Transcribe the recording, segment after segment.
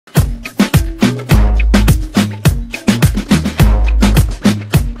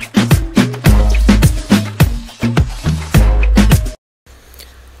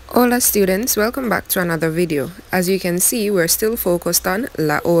Hola students, welcome back to another video. As you can see, we're still focused on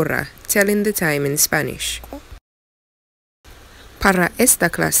la hora, telling the time in Spanish. Para esta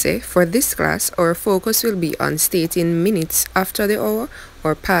clase, for this class, our focus will be on stating minutes after the hour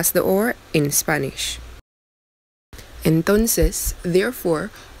or past the hour in Spanish. Entonces, therefore,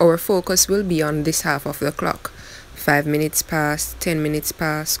 our focus will be on this half of the clock. 5 minutes past, 10 minutes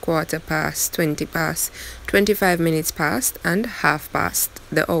past, quarter past, 20 past, 25 minutes past, and half past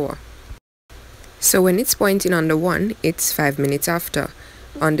the hour. So when it's pointing on the 1, it's 5 minutes after.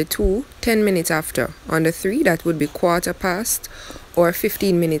 On the 2, 10 minutes after. On the 3, that would be quarter past or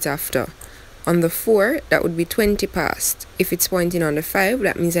 15 minutes after. On the 4, that would be 20 past. If it's pointing on the 5,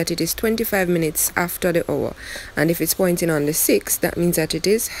 that means that it is 25 minutes after the hour. And if it's pointing on the 6, that means that it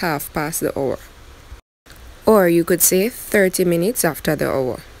is half past the hour. Or you could say 30 minutes after the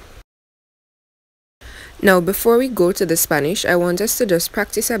hour. Now, before we go to the Spanish, I want us to just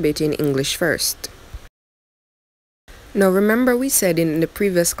practice a bit in English first. Now, remember we said in the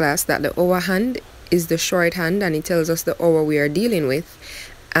previous class that the hour hand is the short hand and it tells us the hour we are dealing with,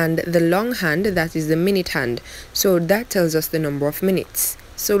 and the long hand, that is the minute hand, so that tells us the number of minutes.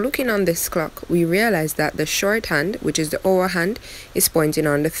 So looking on this clock, we realize that the short hand, which is the hour hand, is pointing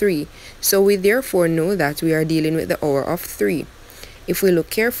on the 3. So we therefore know that we are dealing with the hour of 3. If we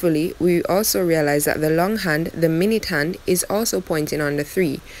look carefully, we also realize that the long hand, the minute hand, is also pointing on the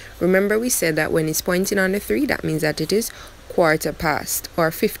 3. Remember we said that when it's pointing on the 3, that means that it is quarter past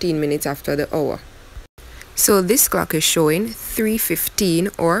or 15 minutes after the hour. So this clock is showing 3:15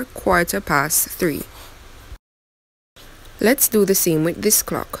 or quarter past 3. Let's do the same with this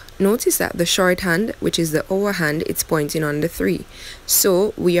clock. Notice that the short hand, which is the hour hand, it's pointing on the 3.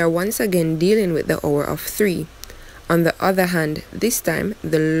 So we are once again dealing with the hour of 3. On the other hand, this time,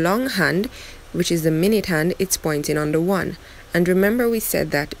 the long hand, which is the minute hand, it's pointing on the 1. And remember we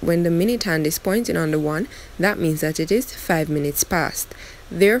said that when the minute hand is pointing on the 1, that means that it is 5 minutes past.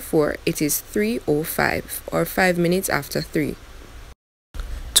 Therefore, it is 3:05 or 5 minutes after 3.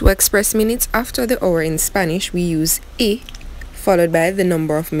 To express minutes after the hour in Spanish, we use y followed by the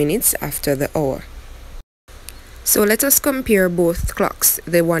number of minutes after the hour. So let us compare both clocks,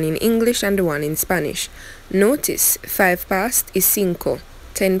 the one in English and the one in Spanish. Notice 5 past is 5,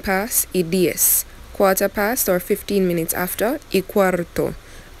 10 past is 10, quarter past or 15 minutes after y cuarto,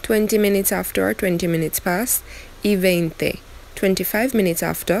 20 minutes after or 20 minutes past y 20, 25 minutes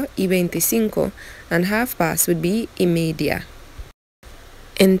after y 25, and half past would be y media.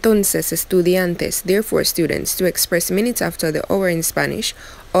 Entonces, estudiantes, therefore students, to express minutes after the hour in Spanish,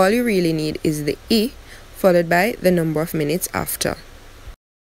 all you really need is the y followed by the number of minutes after.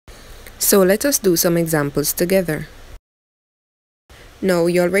 So let us do some examples together. Now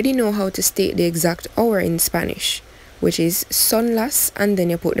you already know how to state the exact hour in Spanish, which is son las, and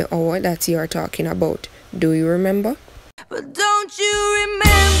then you put the hour that you are talking about. Do you remember? But don't you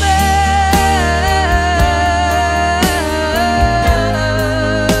remember?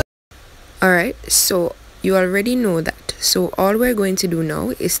 Alright, so you already know that. So all we're going to do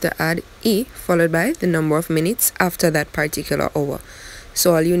now is to add y followed by the number of minutes after that particular hour.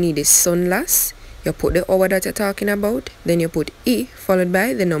 So all you need is son las, you put the hour that you're talking about, then you put y followed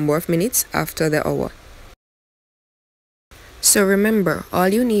by the number of minutes after the hour. So remember, all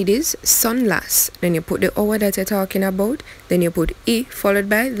you need is son las, then you put the hour that you're talking about, then you put y followed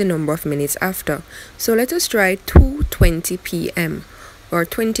by the number of minutes after. So let us try 2:20 p.m. or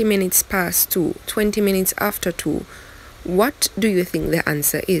 20 minutes past 2, 20 minutes after 2. What do you think the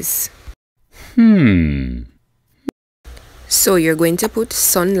answer is? So you're going to put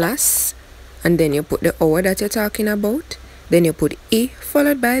son las, and then you put the hour that you're talking about, then you put y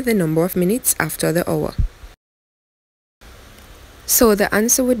followed by the number of minutes after the hour. So the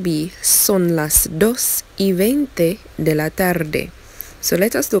answer would be son las 2:20 de la tarde. So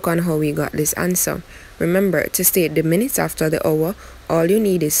let us look on how we got this answer. Remember, to state the minutes after the hour, all you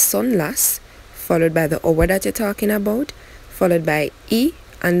need is son las, followed by the hour that you're talking about, followed by y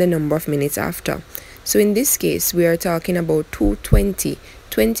and the number of minutes after. So in this case, we are talking about 2:20,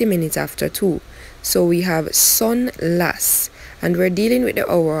 20 minutes after 2. So we have son las, and we're dealing with the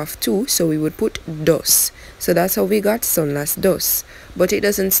hour of 2, so we would put dos. So that's how we got son las 2. But it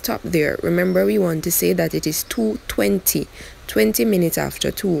doesn't stop there. Remember, we want to say that it is 2:20, 20 minutes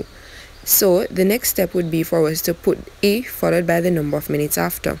after 2. So the next step would be for us to put y followed by the number of minutes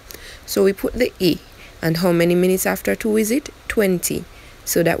after. So we put the y, and how many minutes after 2 is it? 20.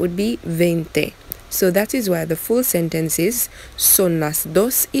 So that would be 20. So that is why the full sentence is son las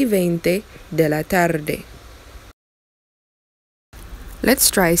 2:20 de la tarde.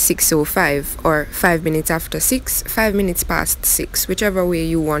 Let's try 6:05 or 5 minutes after 6, 5 minutes past 6, whichever way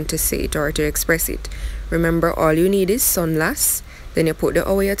you want to say it or to express it. Remember, all you need is son las, then you put the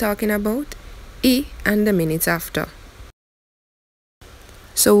hour you're talking about, y, and the minutes after.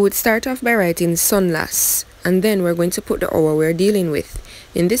 So we'd start off by writing son las, and then we're going to put the hour we're dealing with.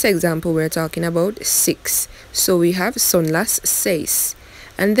 In this example, we're talking about 6, so we have son las 6.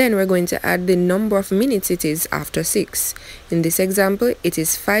 And then we're going to add the number of minutes it is after 6. In this example, it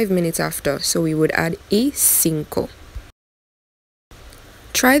is 5 minutes after, so we would add y cinco.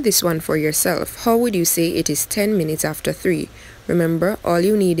 Try this one for yourself. How would you say it is 10 minutes after 3? Remember, all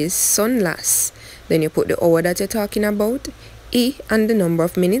you need is son las. Then you put the hour that you're talking about, y, and the number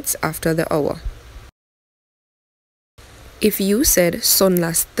of minutes after the hour. If you said son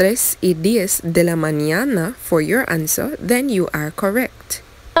las 3:10 de la mañana for your answer, then you are correct.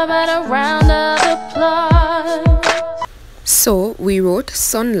 So we wrote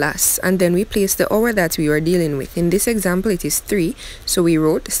son las, and then we placed the hour that we were dealing with. In this example, it is 3, so we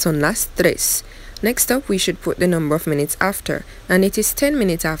wrote son las 3. Next up, we should put the number of minutes after, and it is 10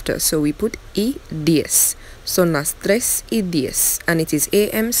 minutes after, so we put y 10. Son las 3:10, and it is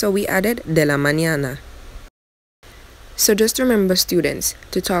AM, so we added de la mañana. So just remember, students,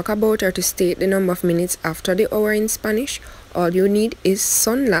 to talk about or to state the number of minutes after the hour in Spanish, all you need is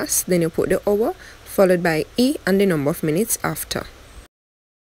son las, then you put the hour, followed by y and the number of minutes after.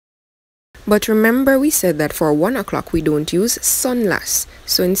 But remember, we said that for 1 o'clock we don't use son las.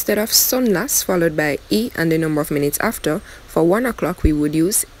 So instead of son las followed by y and the number of minutes after, for 1 o'clock we would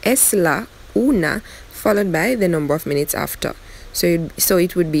use es la una followed by the number of minutes after. So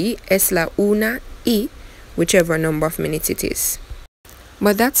it would be es la una y, whichever number of minutes it is.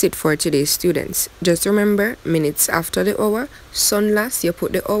 But that's it for today, students. Just remember, minutes after the hour, son las, you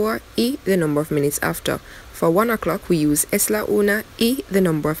put the hour, y, the number of minutes after. For 1 o'clock, we use es la una, y, the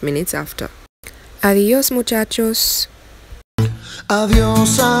number of minutes after. Adiós, muchachos.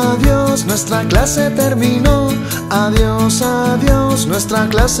 Adiós, adiós, nuestra clase terminó. Adiós, adiós, nuestra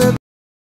clase